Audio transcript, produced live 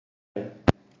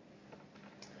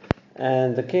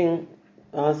And the king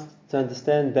asked to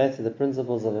understand better the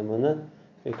principles of Emunah,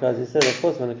 because he said, of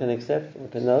course, one can accept, one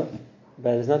can know,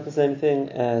 but it's not the same thing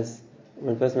as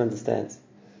when a person understands.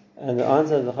 And the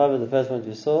answer of the Chavah, the first one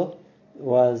you saw,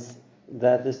 was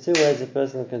that there's two ways a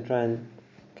person can try and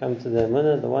come to the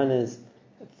Emunah. The one is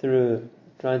through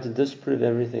trying to disprove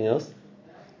everything else,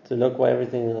 to look why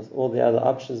everything else, all the other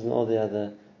options and all the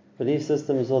other belief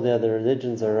systems, all the other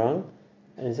religions are wrong.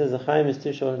 And he says the Chaim is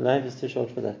too short, life is too short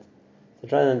for that. To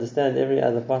try and understand every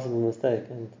other possible mistake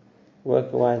and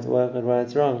work why it's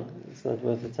wrong, it's not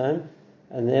worth the time.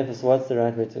 And therefore, so what's the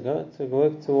right way to go? To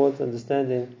work towards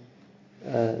understanding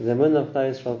the Emunah of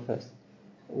Klal Yisrael first.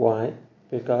 Why?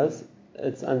 Because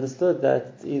it's understood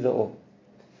that it's either or.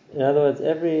 In other words,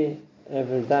 every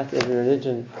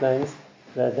religion claims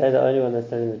that they're the only one that's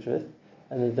telling the truth,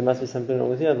 and that there must be something wrong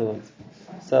with the other ones.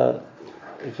 So,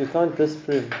 if you can't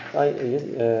disprove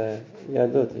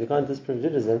Yadut, if you can't disprove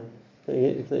Judaism,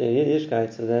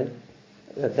 Yiddishkeit, so then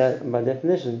that by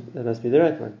definition that must be the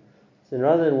right one. So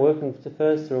rather than working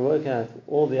first to work out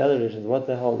all the other religions, what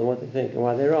they hold and what they think and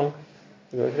why they're wrong,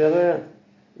 you work the other way around.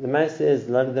 The Maaseh is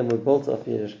a lot of them were built off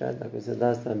Yiddishkeit, like we said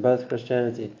last time. Both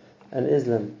Christianity and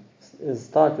Islam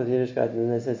start with Yiddishkeit, and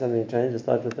then they say something changed. They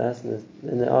start with us, and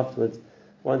then they afterwards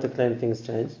want to claim things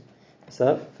changed.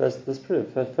 So first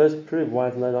disprove. First prove why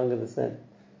it's no longer the same.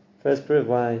 First prove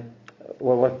why.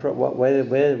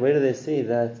 Where do they see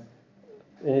that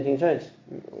anything changed?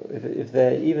 If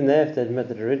they have to admit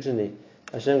that originally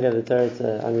Hashem gave the Torah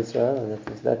to Am Yisrael, and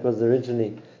that was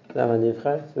originally the Am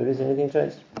Nivchar, so is anything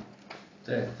changed?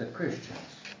 The Christians.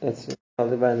 That's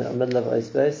probably by the middle of a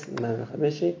space, Imam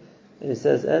Chamishi, and it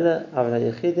says, "Ela avla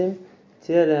yechidim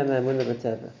tiyeh lehem ha'emunah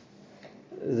b'teva."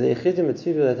 The yechidim are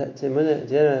two people that tiyeh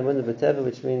lehem ha'emunah b'teva,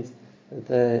 which means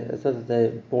that it's not that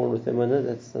they're born with emunah.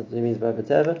 That's what it means by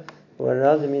b'teva. But what it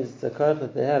rather means it's a koch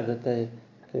that they have that they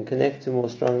can connect to more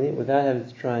strongly without having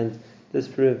to try and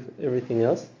disprove everything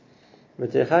else. And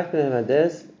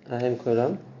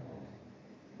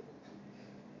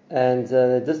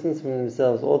they distance from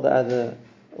themselves all the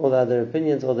other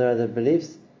opinions, all their other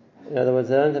beliefs. In other words,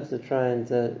 they don't have to try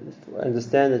and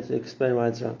understand it to explain why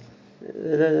it's wrong.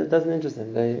 It doesn't interest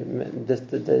them. They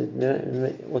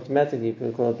automatically,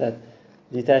 people call it that,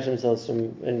 detach themselves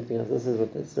from anything else. This is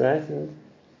what is right, and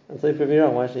until you prove me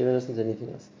wrong, why should you even listen to anything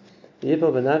else? And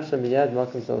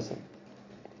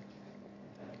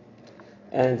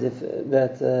if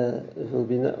that will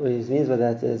be, what he means by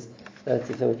that is that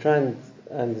if they were trying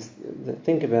and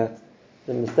think about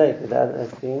the mistake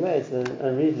that's being made, so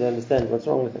and really understand what's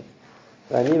wrong with it.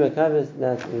 But Ani Makavis,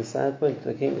 that's the side point.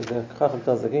 The Chacham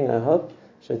tells the king, I hope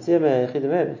king,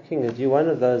 that you're one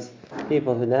of those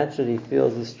people who naturally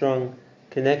feels a strong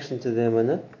connection to the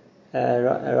Emunah,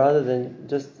 rather than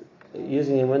just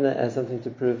using Emunah as something to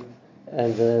prove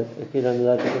and appeal on a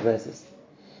logical basis.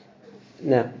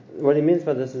 Now, what he means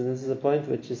by this is a point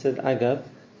which he said agab,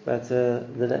 but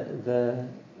the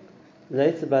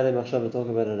later Baalei Machshava talk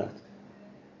about it a lot.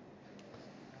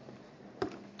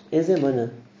 Is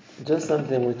Emunah just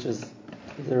something which is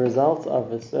the result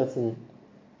of a certain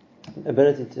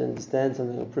ability to understand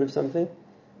something or prove something,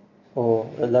 or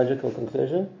a logical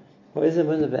conclusion, or is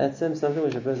Emunah b'etzem something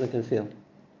which a person can feel?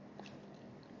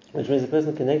 Which means a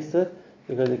person connects to it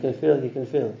because he can feel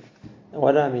it. And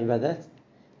what do I mean by that?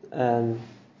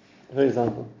 For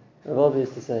example, Rav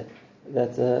used to say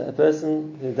that a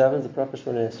person who davens a proper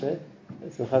Shmoneh Esrei,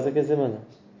 it's mechazek his emunah.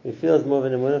 He feels more of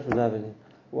an emunah from davening.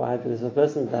 Why? Because if a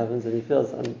person davens and he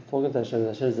feels, I'm talking to Hashem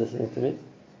is listening to me,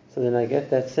 so then I get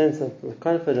that sense of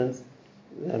confidence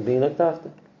that I'm being looked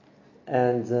after.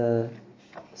 And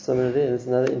similarly, and it's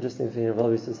another interesting thing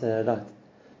Rav used to say a lot.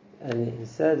 And he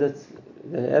said that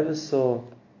they ever saw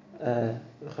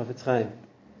Chafetz Chaim,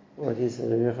 or he said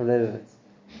Rabbi Yochanan Leibovitz,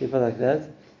 people like that,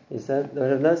 he said they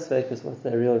would have no focus what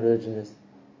their real religion is.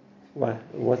 Why?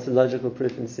 What's the logical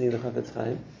proof in seeing the Chafetz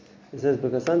Chaim? He says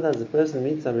because sometimes a person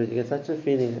meets somebody, you get such a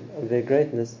feeling of their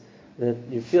greatness that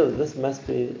you feel that this must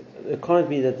be, it can't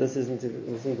be that this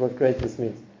isn't what greatness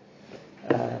means.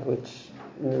 Which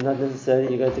not necessarily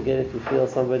you're going to get if you feel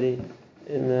somebody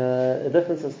in a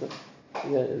different system.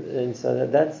 Yeah, and so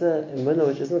that's a emunah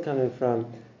which isn't coming from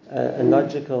a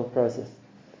logical process.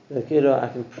 Like, I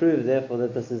can prove therefore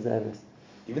that this is the emes.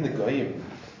 Even the goyim,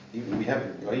 we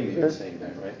have the goyim even saying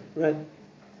that, right? Right.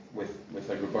 With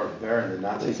like Robert Baer and the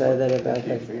Nazis. They say that about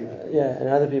and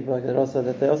other people like that also,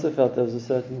 that they also felt there was a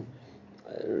certain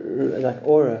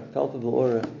aura, palpable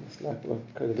aura, it's like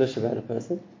Kaddish about a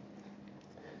person.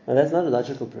 And that's not a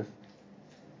logical proof.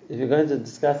 If you're going to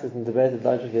discuss it and debate it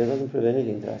logically, it doesn't prove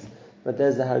anything to us. But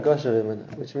there's the hargosh of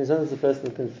emunah, which means only the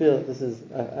person can feel this is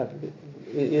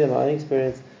either my own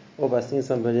experience or by seeing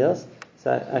somebody else.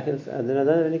 So I don't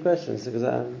have any questions because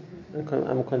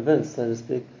I'm convinced, so to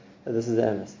speak, that this is the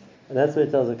emes. And that's what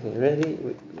he tells the king. Really,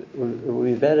 it would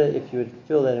be better if you would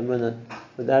feel that emunah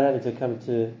without having to come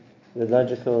to the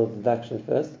logical deduction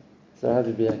first. So I hope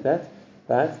it'd be like that.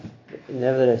 But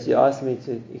nevertheless, you asked me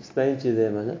to explain to you the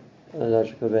emunah on a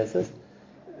logical basis,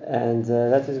 and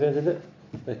that's what he's going to do.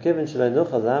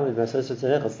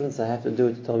 Since I have to do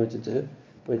what you told me to do,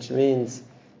 which means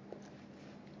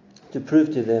to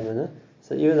prove to the emunah.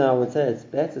 So even though I would say it's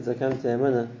better to come to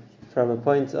emunah from a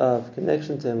point of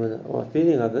connection to emunah or a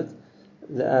feeling of it,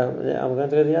 I'm going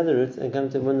to go the other route and come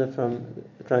to emunah from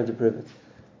trying to prove it.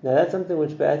 Now that's something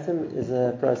which ba'atim is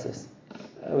a process.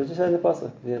 Which is in the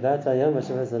pasuk.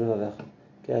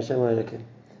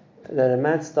 That a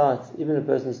man starts, even a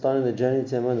person starting the journey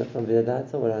to emunah from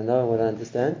v'yadata, what I know and what I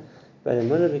understand, but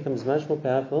emunah becomes much more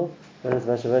powerful when it's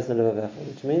vashavos levavecha,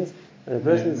 which means when a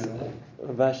person's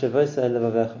vashavos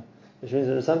levavecha, which means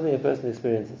when it's something a person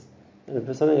experiences, and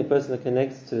it's something a person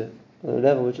connects to on a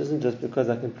level which isn't just because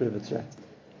I can prove it's right.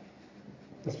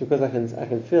 It's because I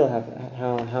can feel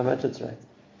how much it's right.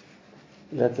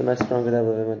 That's a much stronger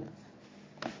level of emunah.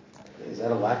 Is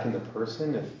that a lack in the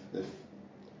person?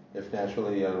 If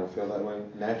naturally I don't feel that way,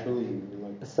 naturally.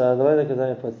 So the way the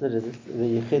Kuzari puts it is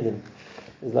the yichidim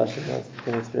is lashon was. You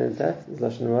can experience that. Is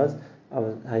lashon was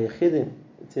hayichidim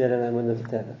tiyadam emunah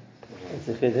v'teva. It's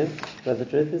yichidim, but the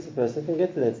truth is a person can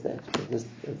get to that stage.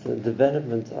 It's a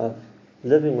development of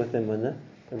living with emunah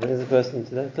that brings a person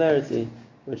to that clarity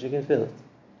which you can feel it.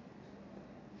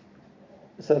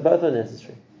 So both are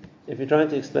necessary. If you're trying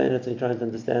to explain it, or you're trying to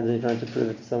understand it, or you're trying to prove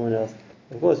it to someone else,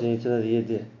 of course you need to know the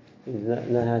idea. You need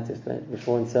to know how to explain it. But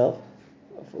for oneself,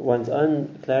 one's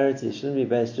own clarity shouldn't be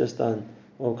based just on,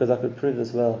 well, because I could prove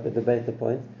this well, I could debate the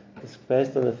point. It's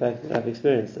based on the fact that I've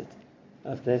experienced it.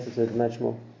 I've connected to it much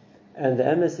more. And the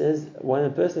emes is, when a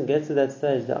person gets to that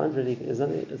stage, I don't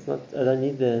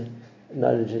need the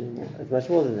knowledge anymore. It's much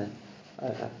more than that.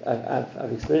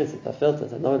 I've experienced it, I've felt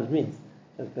it, I know what it means.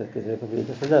 That gives me a completely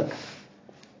different level.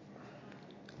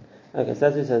 Okay, so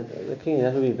as we said, the king,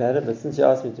 that would be better, but since you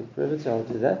asked me to prove it, so I'll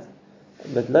do that.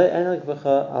 But lo enak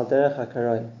b'cha al derech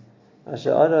hakaroim,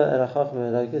 asher ara el hachacham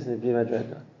elokis mibli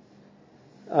madrega.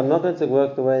 I'm not going to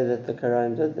work the way that the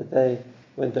Karaim did, that they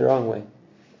went the wrong way.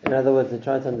 In other words, they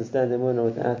tried to understand the emunah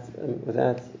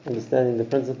without understanding the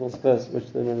principles first, which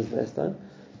the emunah is based on.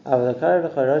 I'm going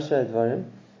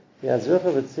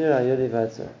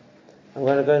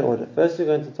to go in order. First, we're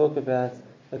going to talk about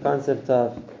the concept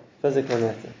of physical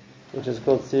matter, which is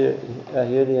called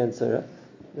Yuri and Surah.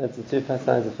 That's the two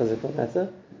sides of physical matter.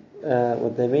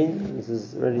 What they mean, this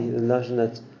is really the notion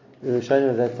that the Rishonim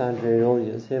of that time period all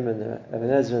use, him and the Ibn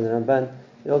Ezra and the Ramban,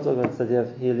 they all talk about the study of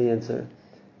Hili and Surah.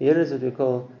 Hili is what we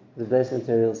call the base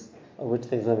materials of which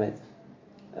things are made.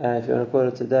 If you want to quote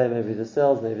it today, maybe the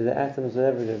cells, maybe the atoms,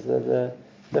 whatever it is, the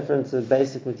different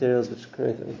basic materials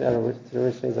out of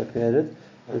which things are created.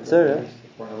 The Tzura,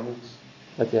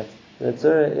 but yet, the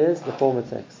Tzura is the form it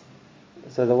takes.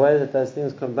 So the way that those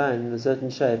things combine in a certain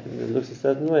shape and it looks a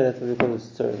certain way, that's what we call the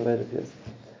Tzura, the way it appears.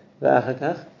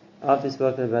 After you've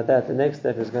spoken about that, the next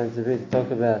step is going to be to talk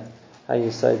about how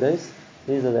you sow this.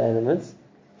 These are the elements.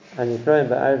 And you throw in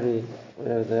Ba'arvi,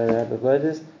 whatever the Arabic word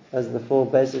is, those are the four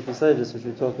basic usages which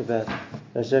we talk about.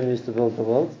 Hashem used to build the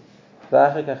world.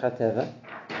 V'achakach hateva.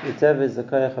 The teva is the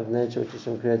koyach of nature which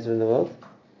Hashem created in the world.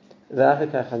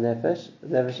 V'achakach hanefesh.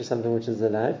 Nefesh is something which is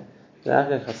alive.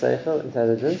 V'achakach haseichel,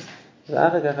 intelligence.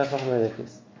 V'achakach hachacham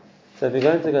elokis. So if you're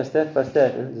going to go step by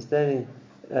step in understanding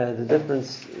the different,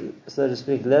 so to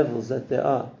speak, levels that there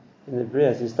are in the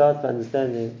Bria, so you start by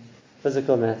understanding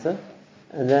physical matter,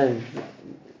 and then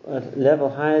a level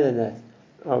higher than that,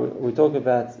 we talk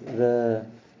about the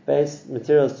base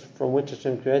materials from which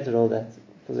Hashem created all that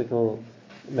physical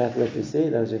matter that we see,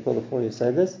 those we call the four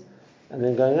Yesodis, and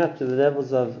then going up to the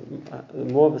levels of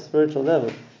more of a spiritual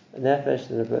level, the Nefesh,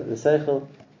 the Seichel,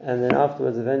 and then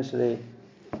afterwards, eventually,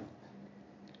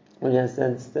 when you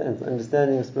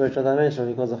understanding a spiritual dimension,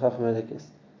 he calls a Chacham Elokis.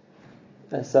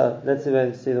 So let's see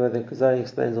the way the Kuzari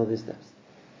explains all these steps.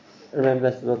 Remember,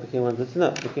 that's what the king wanted to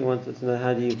know. The king wanted to know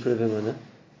how do you prove emunah.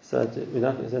 So as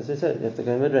we said, you have to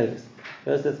go in Madregas.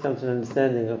 First, let's come to an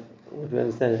understanding of what we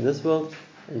understand in this world,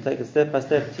 and take it step by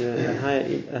step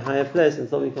to a higher place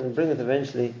until we can bring it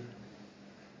eventually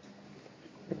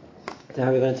to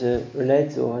how we're going to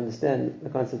relate to or understand the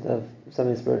concept of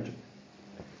something spiritual.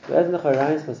 So as in the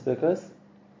Chorayis Maspikos,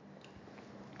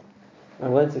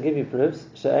 I'm going to give you proofs.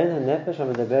 I'm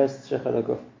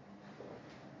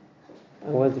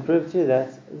going to prove to you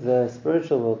that the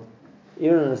spiritual world,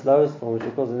 even in its lowest form, which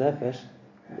we call the nefesh,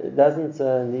 it doesn't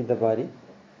need the body.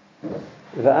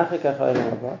 And after we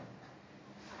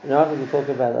talk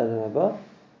about Olam Haba,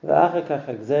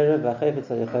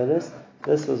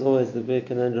 this was always the big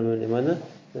conundrum of Imana.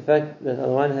 The fact that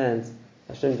on one hand,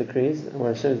 Hashem decrees, and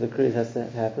what Hashem decrees has to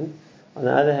happen. On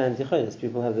the other hand,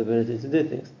 people have the ability to do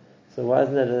things. So why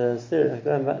isn't that a stereo, like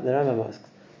the Rambam asks?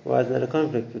 Why isn't that a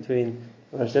conflict between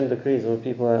what Hashem decrees and what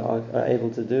people are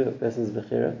able to do, a person's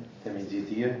bechira? That means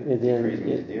Yediyah?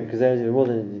 Because there is more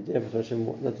than Yediyah, but Hashem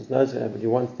not just knows it, but He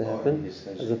wants to happen,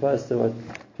 as opposed to what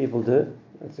people do.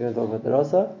 That's going to talk about that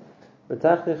also.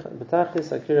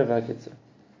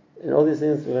 In all these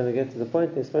things, we're going to get to the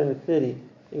point and explain it clearly,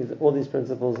 all these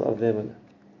principles of the Emunah.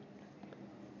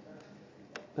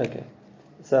 Okay,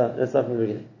 so let's start from the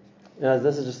beginning. Now,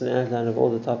 this is just an outline of all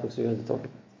the topics we're going to talk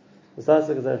about. Let's start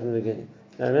the Kuzari from the beginning.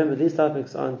 Now, remember, these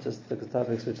topics aren't just the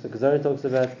topics which the Kuzari talks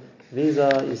about. These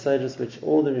are Yisodus which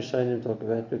all the Rishonim talk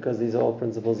about, because these are all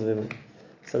principles of Emunah.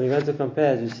 So we're going to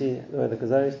compare, as you see, the way the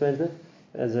Kuzari explains it,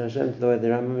 as Hashem to the way the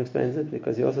Rambam explains it,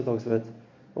 because he also talks about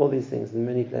all these things in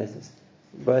many places.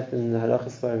 Both in the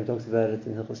Halachas Sfarim, he talks about it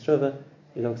in Hilchos Tshuva,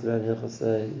 he talks about it in Hilchos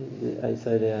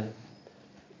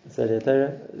Yisodei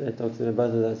Torah, he talks about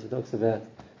both of those, he talks about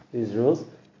these rules.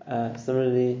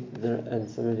 Similarly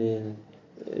in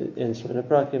Shemona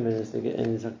Prakim, and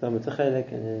in Zakdama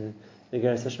Techelek, and in the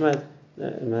Geras Hashmad,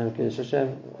 in Maham Kiddush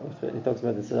Hashem, he talks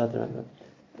about the Salat Rambam.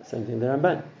 Same thing the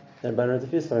Ramban. The Ramban wrote a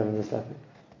few Sfarim on this topic.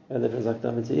 Whether from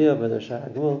Zakdama to Iyov, whether Shara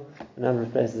Gmul, a number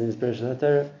of places in the spiritual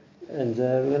Torah. And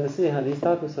we're going to see how these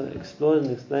topics are explored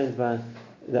and explained by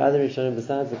the other Rishonim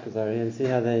besides the Kuzari, and see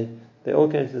how they all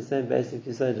came to the same basic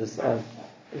Yisodus of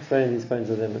explaining these points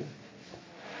of them.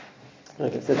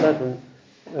 Okay, so start from,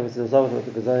 obviously, we'll start with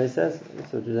what the Kuzari says,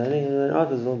 that's what we're learning, and then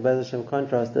afterwards we'll Be'ez Hashem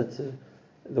contrast it to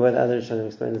the way the other Rishonim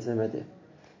explain the same idea.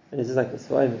 And he says like this: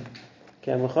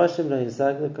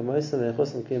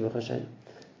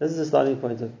 this is the starting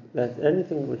point of that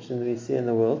anything which we see in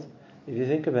the world, if you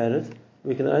think about it,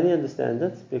 we can only understand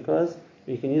it because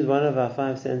we can use one of our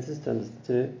five senses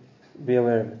to be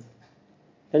aware of it.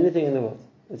 Anything in the world.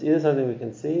 It's either something we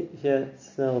can see, hear,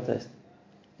 smell, or taste.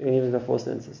 You can even go four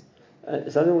senses.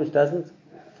 Something which doesn't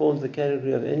fall into the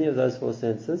category of any of those four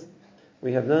senses,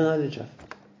 we have no knowledge of.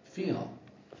 Feel.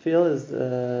 Feel is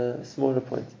a smaller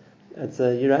point.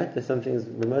 You're right, there's some things,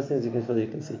 but most things you can feel, you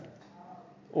can see.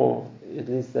 Or at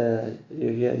least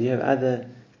you have other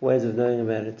ways of knowing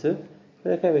about it too.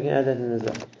 But okay, we can add that in as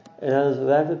well. In other words,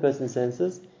 without the person's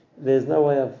senses, there's no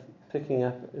way of picking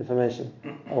up information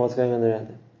on what's going on around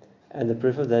them. And the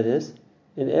proof of that is,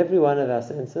 in every one of our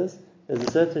senses, there's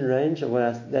a certain range of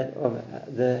how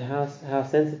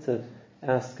sensitive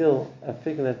our skill of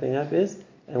picking that thing up is,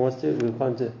 and we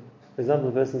can't do. For example,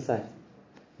 a person's sight.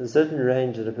 There's a certain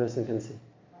range that a person can see.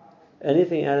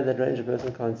 Anything out of that range a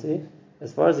person can't see,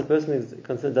 as far as the person is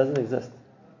concerned, doesn't exist.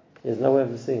 There's no way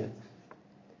of seeing it.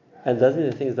 And doesn't mean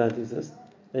that things don't exist.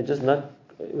 They're just not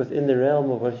within the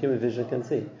realm of what human vision can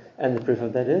see. And the proof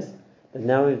of that is that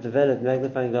now we've developed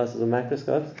magnifying glasses or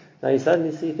microscopes. Now you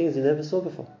suddenly see things you never saw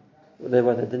before. They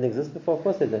didn't exist before? Of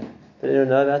course they did. Did anyone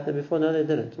know about them before? No, they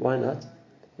didn't. Why not?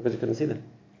 Because you couldn't see them.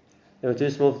 They were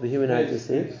too small for the human eye to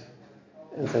see.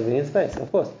 And something in space,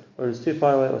 of course. Or it's too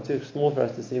far away or too small for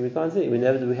us to see, we can't see. Would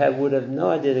have no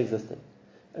idea it existed.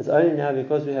 It's only now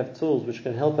because we have tools which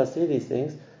can help us see these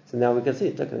things, so now we can see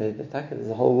it. Look, there's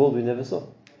a whole world we never saw.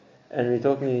 And we're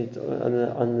talking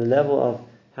on the level of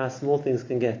how small things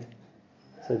can get.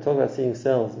 So we're talking about seeing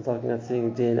cells, we're talking about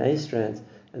seeing DNA strands,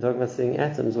 and talking about seeing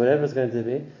atoms, whatever it's going to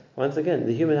be. Once again,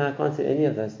 the human eye can't see any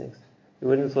of those things. We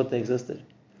wouldn't have thought they existed.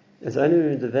 It's only when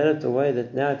we developed a way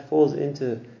that now it falls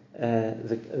into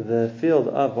the field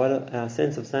of what our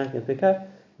sense of sight can pick up,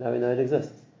 now we know it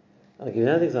exists. I'll give you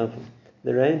another example.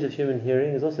 The range of human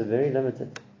hearing is also very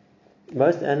limited.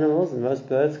 Most animals and most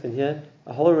birds can hear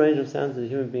a whole range of sounds that a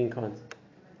human being can't.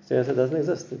 So it doesn't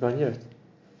exist, we can't hear it.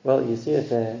 Well, you see that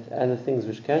there are other things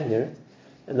which can hear it,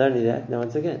 and not only that, now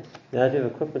once again, now that we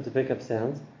have equipment to pick up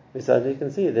sounds, we suddenly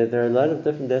can see that there are a lot of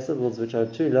different decibels which are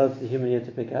too low for the human ear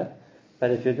to pick up,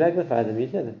 but if you'd magnify them, you'd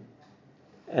hear them.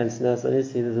 And so now suddenly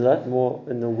see there's a lot more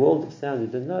in the world of sound you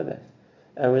didn't know about.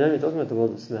 And we're not even talking about the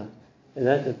world of smell. And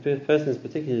that the person is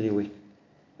particularly weak.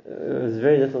 There's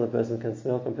very little a person can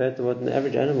smell compared to what an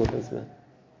average animal can smell,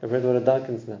 compared to what a dog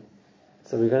can smell.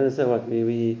 So we're going to say what?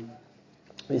 These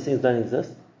things don't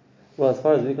exist? Well, as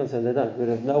far as we're concerned, they don't. We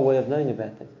have no way of knowing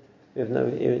about them.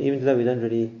 Even today we don't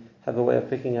really have a way of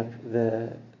picking up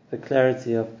the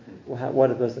clarity of what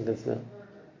a person can smell.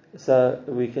 So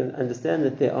we can understand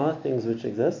that there are things which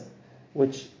exist,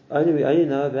 which we only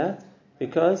know about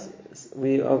because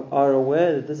we are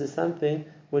aware that this is something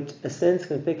which a sense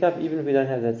can pick up even if we don't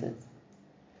have that sense.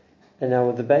 And now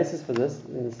with the basis for this,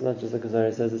 and it's not just the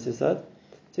Kuzari says this Yisod,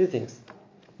 two things.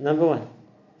 Number one,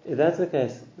 if that's the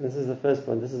case, and this is the first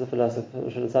point, this is a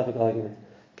philosophical argument,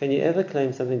 can you ever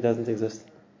claim something doesn't exist?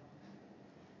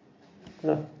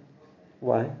 No.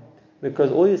 Why?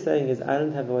 Because all you're saying is, I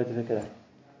don't have a way to pick it up.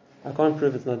 I can't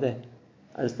prove it's not there.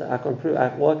 All I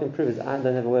can prove is I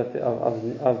don't have a way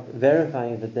of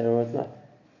verifying if it's there or it's not.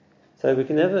 So we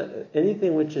can never,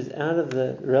 anything which is out of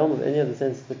the realm of any of the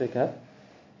senses to pick up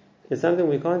is something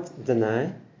we can't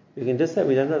deny. We can just say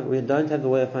we don't have the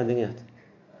way of finding out.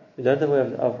 We don't have a way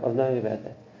of knowing about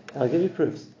that. I'll give you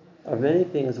proofs of many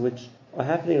things which are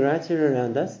happening right here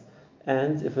around us,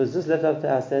 and if it was just left up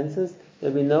to our senses,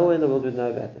 there'd be no way in the world we'd know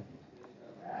about them.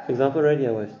 For example,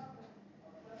 radio waves.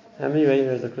 How many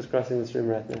radio waves are crisscrossing this room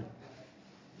right now?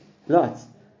 Lots.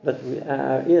 But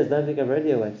our ears don't pick up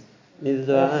radio waves. Neither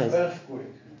do our eyes.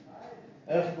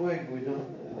 Earthquake, we don't.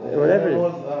 Whatever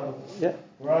it is.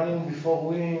 Running before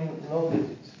we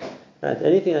notice it. Right,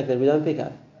 anything like that we don't pick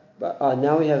up. But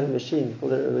now we have a machine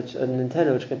called an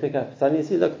antenna which can pick up. Suddenly you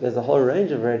see, look, there's a whole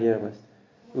range of radio waves.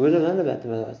 We wouldn't have known about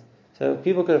them otherwise. So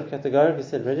people could have categorically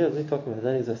said, radio, what are you talking about? They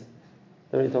don't exist.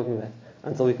 What are you talking about?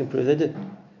 Until we can prove they do.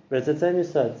 But it's the same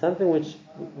Yisod. Something which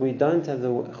we don't have the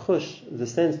chush, the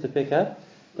sense to pick up,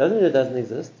 doesn't mean it doesn't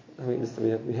exist. I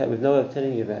mean, we have no way of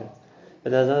telling you about it.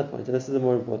 But there's another point, and this is the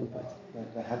more important point.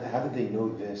 How did they know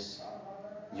this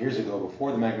years ago,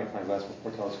 before the magnifying glass,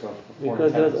 before telescopes, before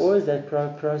Because there was antennas? always that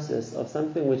process of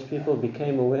something which people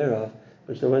became aware of,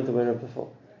 which they weren't aware of before.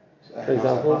 For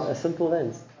example, a simple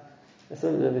lens.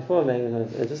 Before a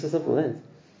magnifying, just a simple lens.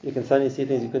 You can suddenly see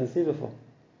things you couldn't see before.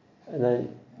 And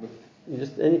then you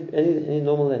just any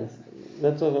normal lens.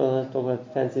 Let's talk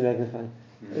about fancy magnifying.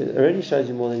 It already shows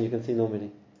you more than you can see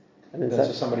normally. And that's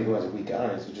for somebody who has weak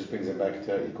eyes. It just brings them back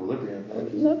to equilibrium.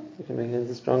 No, you can make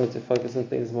lenses stronger to focus on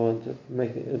things more, to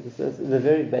make it's the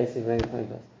very basic magnifying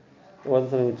glass. It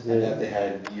wasn't something which was they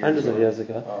had hundreds of years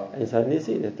ago, and you suddenly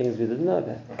see the things we didn't know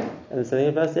about. And it's something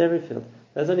applies to every field.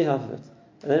 That's only half of it.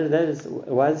 And that is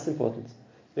why is this important?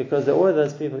 Because there are all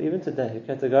those people, even today, who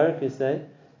categorically say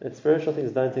that spiritual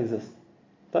things don't exist.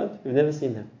 Don't. We've never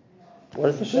seen them.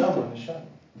 What is the Neshama.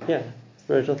 Yeah.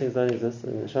 Spiritual things don't exist,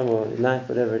 and neshama or life,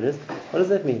 whatever it is. What does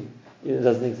that mean? It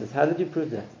doesn't exist. How did you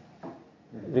prove that?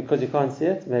 Because you can't see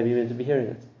it, maybe you meant to be hearing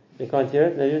it. You can't hear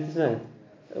it, maybe you meant to smell it.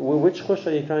 Which chush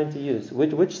are you trying to use?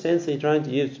 Which sense are you trying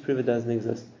to use to prove it doesn't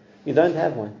exist? You don't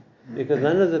have one, because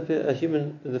none of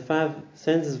the five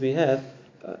senses we have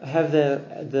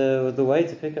the way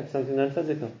to pick up something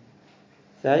non-physical.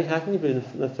 So how can you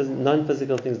prove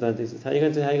non-physical things don't exist? How are you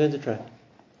going to try?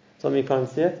 Something you can't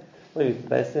see it. Well,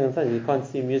 basically on something you can't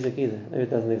see music either. Maybe it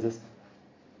doesn't exist.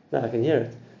 No, I can hear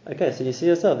it. Okay, so you see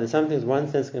yourself. There's some things one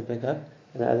sense can pick up,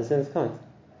 and the other sense can't.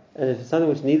 And if it's something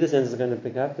which neither sense is going to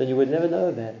pick up, then you would never know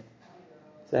about it.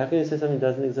 So how can you say something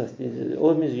doesn't exist?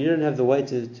 All it means you don't have the way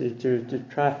to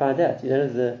try to find out. You don't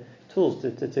have the tools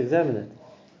to examine it.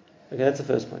 Okay, that's the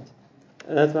first point.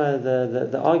 And that's why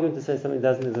the argument to say something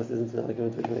doesn't exist isn't an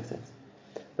argument which makes sense.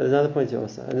 But there's another point here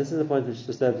also, and this is the point which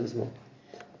disturbs us more.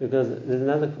 Because there's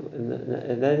another,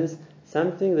 and that is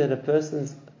something that a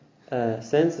person's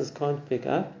senses can't pick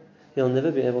up, he'll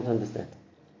never be able to understand.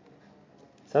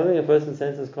 Something a person's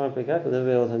senses can't pick up, he'll never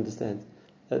be able to understand.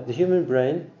 The human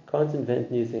brain can't invent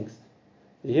new things.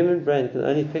 The human brain can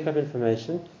only pick up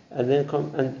information and then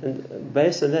and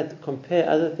based on that compare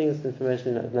other things to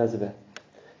information it knows about.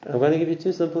 And I'm going to give you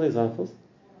two simple examples,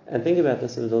 and think about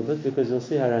this a little bit because you'll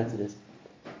see how right it is.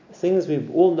 Things we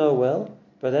all know well,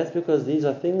 but that's because these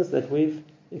are things that we've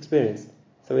experienced.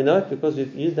 So we know it because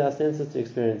we've used our senses to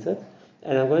experience it.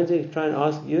 And I'm going to try and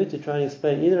ask you to try and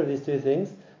explain either of these two things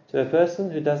to a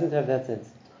person who doesn't have that sense.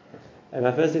 And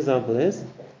my first example is,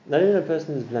 not even a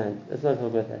person who's blind. Let's not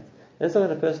talk about that. Let's talk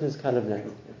about a person who's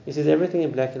colorblind. He sees everything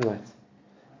in black and white.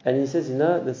 And he says,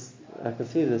 I can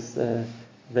see this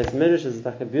medrash is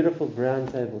like a beautiful brown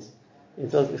tables. He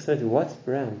tells, explain to you, what's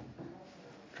brown?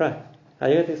 Try. How are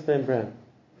you going to explain brown?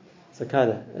 It's a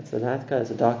color. It's a light color.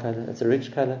 It's a dark color. It's a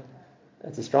rich color.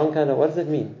 It's a strong color. What does that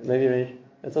mean? Maybe red.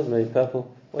 It's also maybe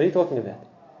purple. What are you talking about?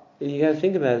 You got to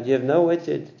think about it. You have no way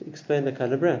to explain the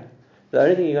color brown. The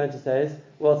only thing you're going to say is,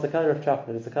 well, it's the color of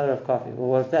chocolate. It's the color of coffee. Well,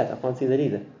 what's that? I can't see that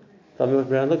either. Tell me what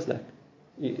brown looks like.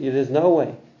 There's no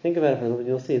way. Think about it for a little bit.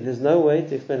 You'll see. There's no way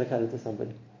to explain the color to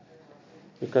somebody.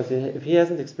 Because if he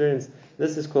hasn't experienced,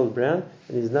 this is called brown,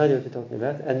 and he's no idea what you're talking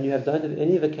about, and you don't have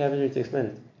any vocabulary to explain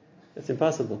it. It's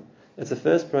impossible. It's the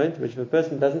first point, which if a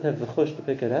person doesn't have the chush to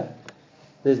pick it up,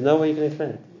 there's no way you can explain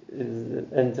it.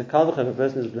 And to kal v'chem, a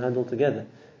person is blind altogether.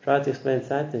 Try to explain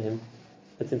sight to him,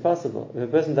 It's impossible. If a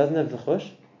person doesn't have the chush,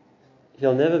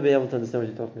 he'll never be able to understand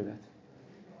what you're talking about.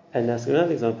 And now,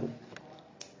 another example.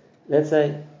 Let's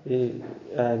say you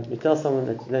tell someone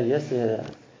that yesterday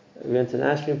we went to an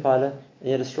ice cream parlor and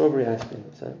you had a strawberry ice cream.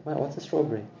 So, wow, what's a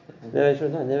strawberry? Never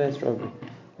had strawberry.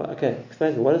 Well, okay,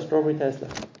 explain to me, what does strawberry taste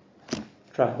like?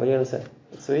 Try. What are you going to say?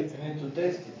 It's sweet. You need to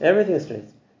taste it. Everything is sweet.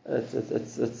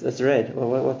 It's red.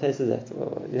 Well, what taste is that?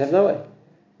 Well, you have no way.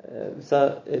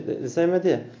 The same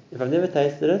idea. If I've never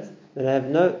tasted it, then I have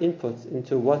no input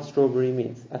into what strawberry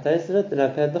means. I tasted it, then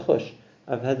I've had the chush.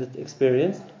 I've had the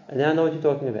experience, and now I know what you're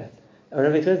talking about. And when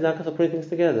I've experienced, now I can put things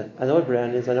together. I know what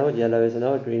brown is, I know what yellow is, I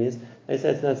know what green is. They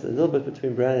say it's a little bit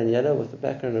between brown and yellow with the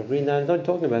background of green. Now I'm not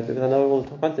talking about it because I know all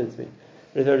the contents mean.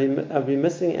 But if I'll be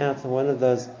missing out on one of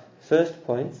those first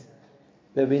points,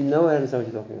 there'll be no way to understand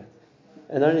what you're talking about.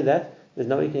 And not only that, there's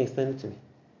no way you can explain it to me.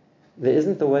 There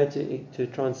isn't a way to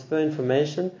transfer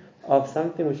information of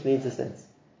something which needs a sense.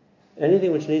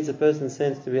 Anything which needs a person's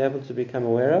sense to be able to become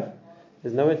aware of,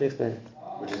 there's no way to explain it.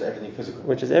 Which is everything physical.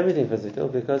 Which is everything physical,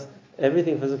 because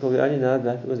everything physical we only know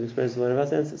about because we experience one of our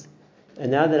senses. And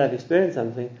now that I've experienced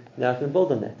something, now I can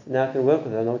build on that. Now I can work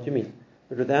with it. I know what you mean.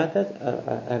 But without that,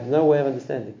 I have no way of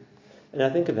understanding. And I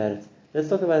think about it. Let's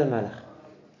talk about a malach.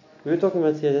 We were talking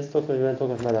about here, we're going to talk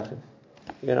about malachim.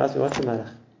 You're going to ask me, what's a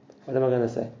malach? What am I going to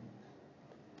say?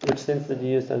 Which sense did you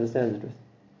use to understand it with?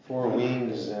 Four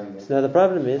wings and... So now the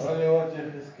problem is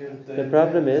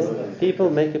people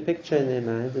make a picture in their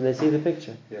minds and they see the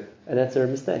picture. Yeah. And that's a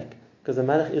mistake. Because a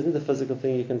malach isn't a physical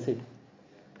thing you can see.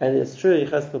 And it's true,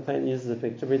 Yechezkel Pain uses a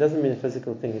picture, but he doesn't mean a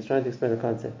physical thing. He's trying to explain a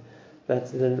concept.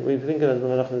 But then we think of it as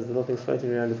malach as little things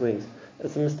floating around with wings.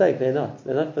 It's a mistake. They're not.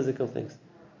 They're not physical things.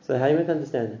 So how you meant to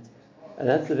understand it? And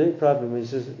that's the big problem,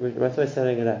 which is that's why he's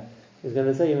setting it up. He's going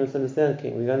to say you must understand,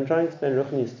 King. We're going to try and explain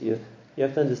Ruchnius to you. You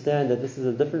have to understand that this is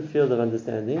a different field of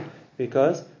understanding,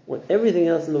 because with everything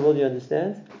else in the world you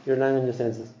understand, you're relying on your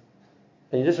senses.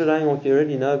 And you're just relying on what you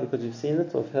already know because you've seen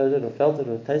it, or heard it, or felt it,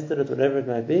 or tasted it, whatever it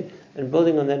might be, and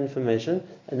building on that information.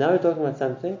 And now we're talking about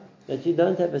something that you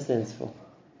don't have a sense for.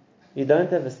 You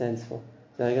don't have a sense for.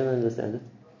 So you're going to understand it.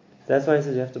 That's why he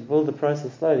says you have to build the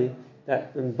process slowly,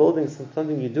 that in building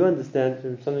something you do understand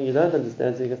from something you don't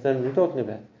understand, so you can understand what you're talking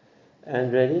about.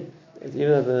 And really,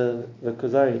 even though the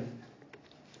Kuzari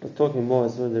was talking more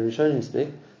as when the Rishonim speak,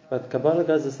 but Kabbalah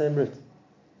goes the same route.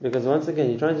 Because once again,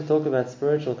 you're trying to talk about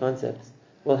spiritual concepts.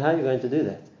 Well, how are you going to do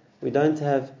that? We don't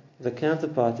have the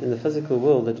counterpart in the physical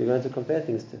world that you're going to compare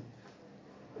things to.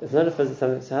 It's not a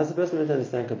physical. So how's the person going to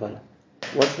understand Kabbalah?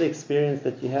 What's the experience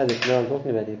that you had that you know I'm talking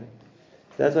about even?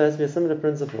 So that's why it has to be a similar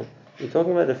principle. We're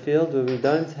talking about a field where we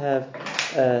don't have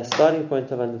a starting point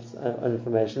of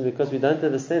information because we don't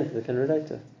have a sense that can relate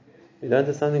to it. We don't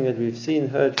have something that we've seen,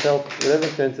 heard, felt, whatever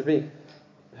it's going to be,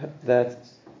 that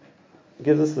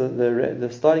gives us the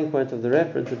starting point of the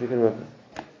reference that we can work with.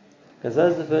 Because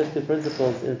those are the first two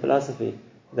principles in philosophy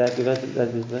that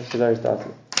Kuzari starts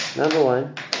with. Number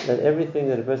one, that everything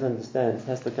that a person understands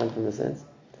has to come from a sense,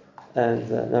 and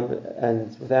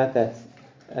without that,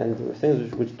 and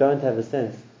things which don't have a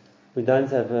sense, we don't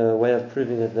have a way of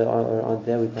proving that they are or aren't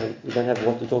there. We don't have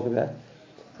what to talk about.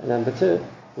 And number two,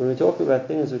 when we talk about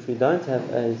things which we don't have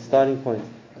a starting point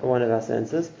for one of our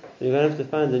senses, you're going to have to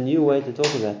find a new way to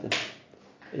talk about them.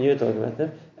 And you're talking about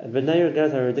them. But now you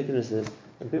realize how ridiculous it is.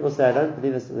 When people say, I don't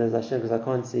believe there's Hashem because I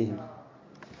can't see Him.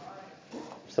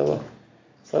 So what?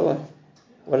 So what?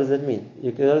 What does that mean?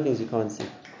 There are other things you can't see.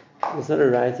 It's not a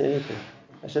right to anything.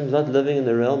 Hashem is not living in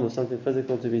the realm of something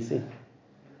physical to be seen.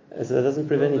 So that doesn't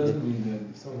prove anything. It doesn't mean that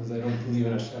if someone says I don't believe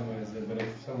in Hashem, but if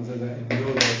someone says I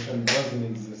know that Hashem doesn't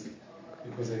exist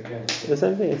because I can't see. The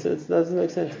same thing. It doesn't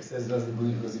make sense. It says doesn't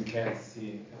believe because you can't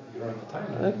see. You don't have the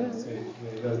time. Okay. So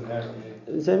it doesn't have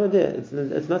any. Same idea.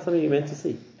 It's not something you're meant to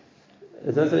see.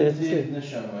 It's not something you're meant to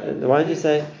see. Why don't you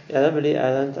say I don't believe?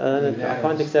 I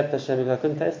can't accept Hashem because I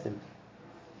couldn't taste Him.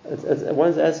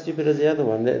 One's as stupid as the other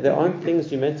one. There aren't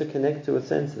things you're meant to connect to with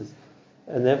senses.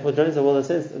 And therefore, John said, well,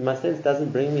 my sense doesn't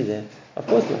bring me there. Of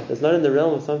course not. It's not in the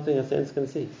realm of something a sense can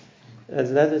see. And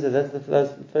so that's the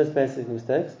first basic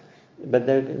mistakes. But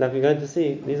like we're going to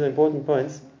see, these are important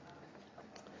points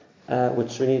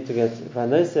which we need to get.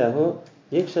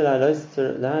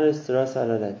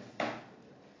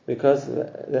 Because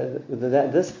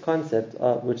this concept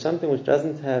of something which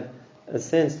doesn't have a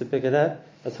sense to pick it up,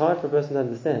 it's hard for a person to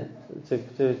understand, to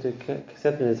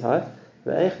accept in his heart.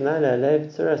 How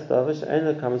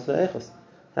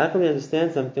can we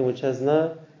understand something which has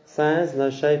no size, no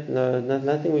shape,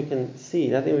 nothing we can see,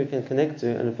 nothing we can connect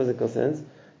to in a physical sense?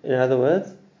 In other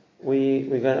words,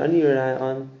 we're going to only rely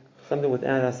on something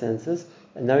without our senses,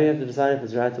 and now we have to decide if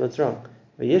it's right or it's wrong.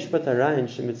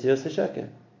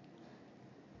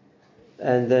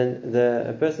 And then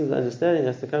a person's understanding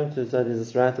has to come to decide, is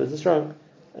this right or is this wrong,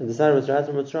 and decide what's right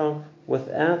and what's wrong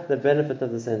without the benefit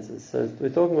of the senses. So we're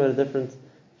talking about a different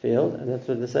field, and that's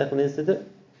what the seichel needs to do,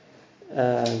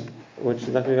 which is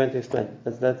like we're going to explain.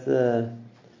 That's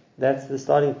the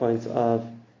starting point of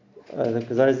the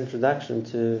Kuzari's introduction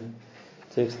to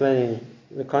explaining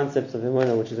the concepts of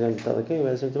Emunah, which is going to tell the king.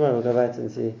 But tomorrow we'll go back and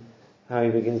see how he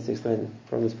begins to explain it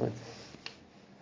from this point.